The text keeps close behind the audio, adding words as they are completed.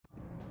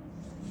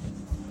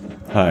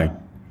Hi,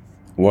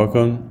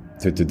 welcome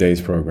to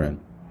today's program.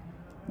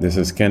 This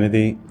is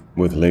Kennedy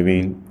with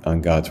Living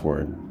on God's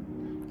Word.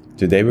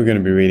 Today we're going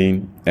to be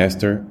reading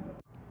Esther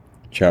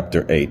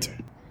chapter 8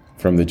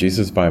 from the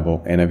Jesus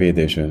Bible NIV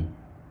edition,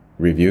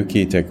 review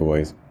key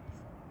takeaways,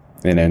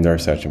 and end our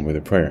session with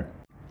a prayer.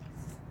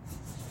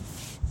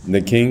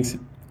 The king's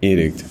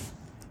edict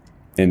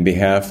in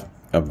behalf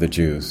of the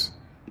Jews.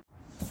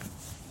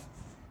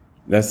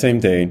 That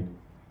same day,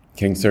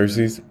 King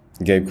Xerxes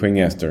gave Queen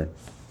Esther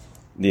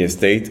the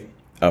estate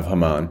of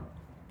Haman,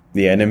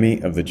 the enemy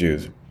of the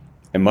Jews,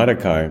 and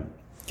Mordecai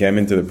came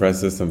into the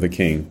presence of the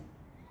king,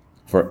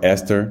 for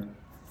Esther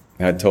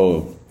had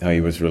told how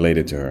he was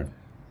related to her.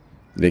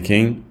 The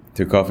king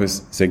took off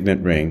his signet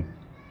ring,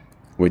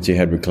 which he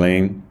had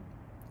reclaimed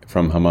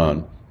from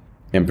Haman,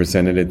 and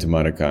presented it to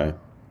Mordecai,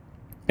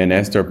 and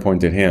Esther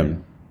appointed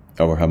him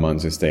over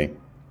Haman's estate.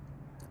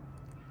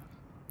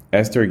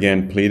 Esther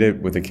again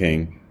pleaded with the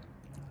king,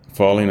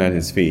 falling at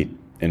his feet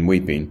and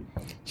weeping.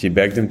 She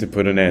begged him to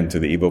put an end to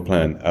the evil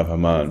plan of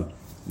Haman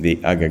the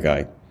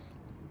Agagite,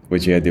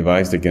 which he had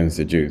devised against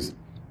the Jews.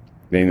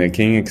 Then the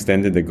king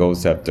extended the gold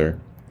scepter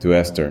to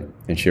Esther,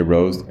 and she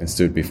arose and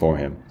stood before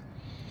him.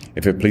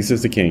 "If it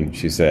pleases the king,"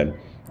 she said,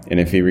 "and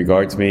if he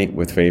regards me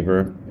with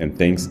favor and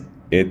thinks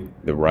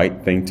it the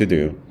right thing to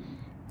do,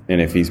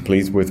 and if he's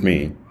pleased with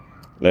me,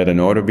 let an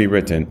order be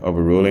written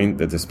overruling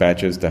the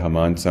dispatches that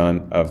Haman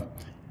son of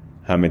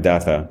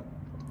Hammedatha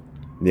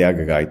the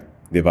Agagite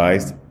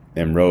devised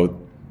and wrote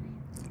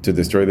to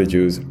destroy the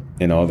Jews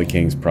in all the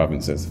king's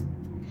provinces.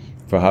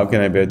 For how can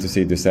I bear to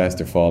see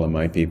disaster fall on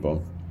my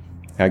people?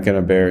 How can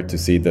I bear to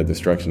see the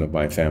destruction of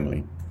my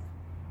family?"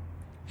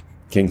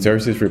 King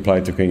Xerxes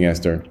replied to Queen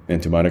Esther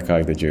and to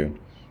Mordecai the Jew,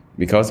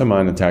 "Because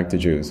Haman attacked the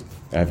Jews,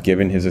 I have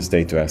given his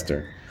estate to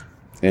Esther,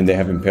 and they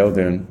have impaled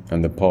him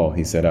on the pole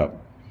he set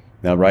up.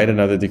 Now write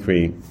another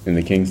decree in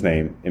the king's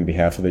name in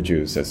behalf of the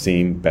Jews that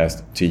seem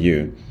best to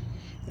you,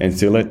 and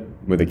seal it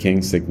with the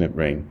king's signet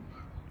ring.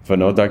 For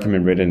no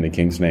document written in the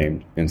king's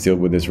name and sealed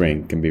with this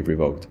ring can be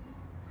revoked."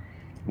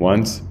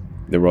 Once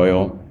the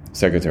royal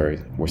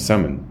secretaries were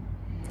summoned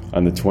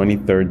on the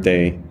 23rd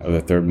day of the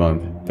third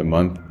month, the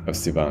month of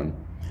Sivan.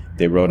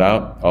 They wrote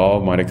out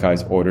all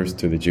Mordecai's orders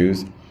to the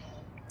Jews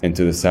and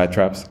to the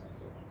satraps,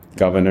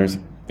 governors,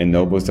 and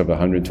nobles of the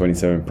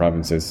 127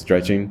 provinces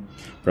stretching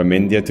from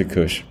India to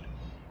Cush.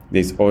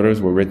 These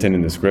orders were written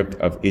in the script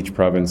of each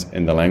province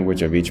and the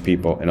language of each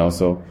people, and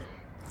also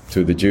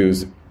to the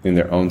Jews in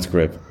their own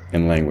script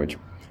and language.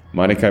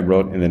 Mordecai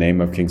wrote in the name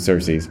of King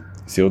Xerxes,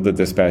 sealed the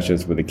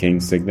dispatches with the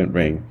king's signet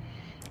ring,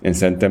 and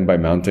sent them by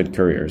mounted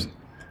couriers,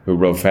 who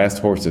rode fast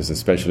horses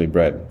especially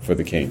bred for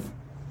the king.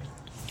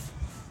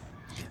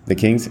 The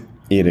king's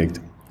edict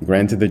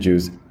granted the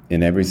Jews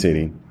in every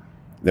city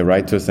the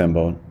right to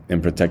assemble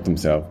and protect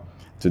themselves,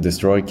 to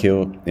destroy,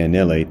 kill, and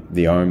annihilate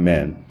the armed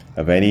men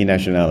of any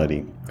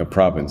nationality or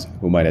province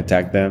who might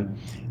attack them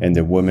and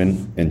their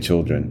women and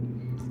children,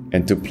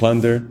 and to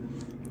plunder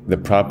the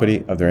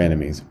property of their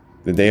enemies.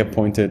 The day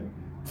appointed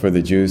for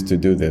the Jews to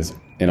do this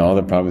in all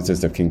the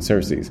provinces of King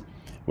Xerxes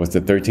was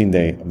the 13th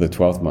day of the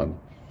 12th month,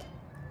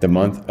 the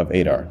month of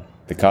Adar.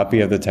 The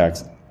copy of the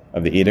text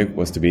of the edict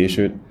was to be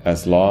issued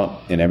as law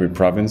in every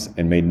province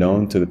and made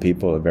known to the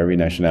people of every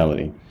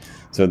nationality,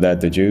 so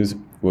that the Jews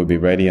would be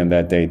ready on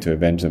that day to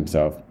avenge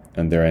themselves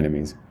on their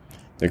enemies.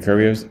 The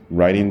couriers,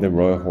 riding the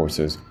royal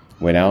horses,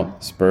 went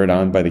out, spurred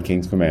on by the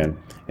king's command,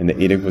 and the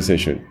edict was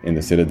issued in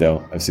the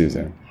citadel of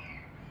Susa.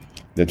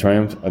 The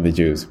triumph of the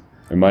Jews.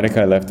 When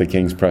Mordecai left the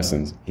king's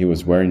presence, he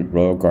was wearing a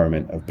royal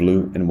garment of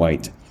blue and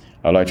white,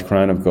 a large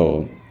crown of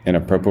gold, and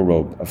a purple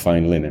robe of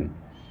fine linen.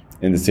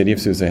 In the city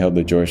of Susa held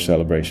a joyous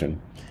celebration.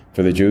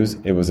 For the Jews,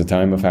 it was a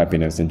time of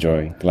happiness and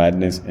joy,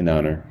 gladness and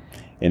honor.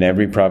 In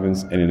every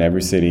province and in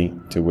every city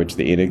to which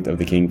the edict of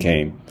the king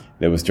came,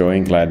 there was joy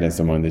and gladness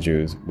among the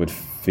Jews, with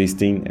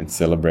feasting and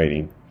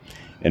celebrating.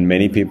 And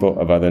many people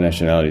of other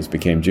nationalities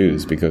became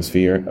Jews because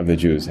fear of the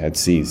Jews had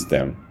seized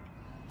them.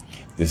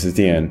 This is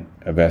the end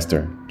of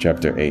Esther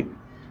chapter 8.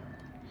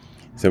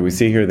 So we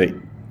see here the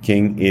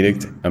king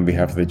edict on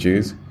behalf of the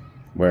Jews,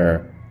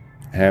 where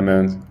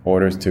Haman's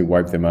orders to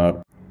wipe them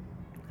out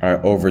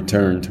are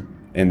overturned,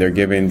 and they're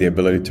given the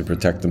ability to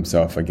protect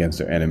themselves against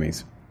their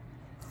enemies.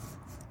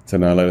 So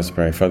now let us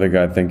pray. Father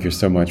God, thank you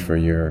so much for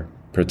your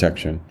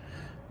protection.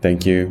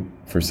 Thank you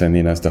for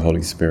sending us the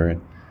Holy Spirit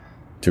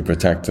to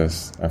protect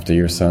us after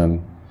your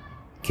Son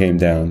came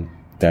down,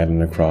 died on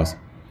the cross,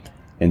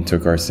 and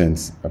took our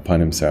sins upon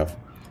himself.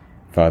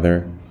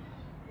 Father,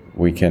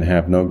 we can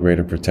have no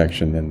greater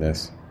protection than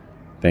this.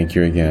 Thank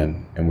you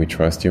again, and we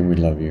trust you and we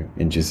love you.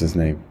 In Jesus'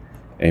 name,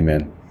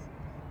 amen.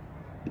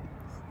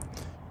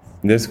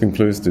 This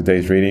concludes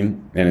today's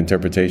reading and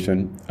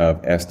interpretation of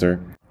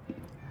Esther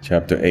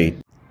chapter 8.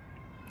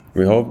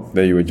 We hope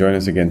that you will join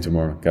us again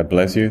tomorrow. God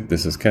bless you.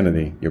 This is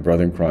Kennedy, your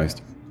brother in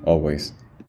Christ, always.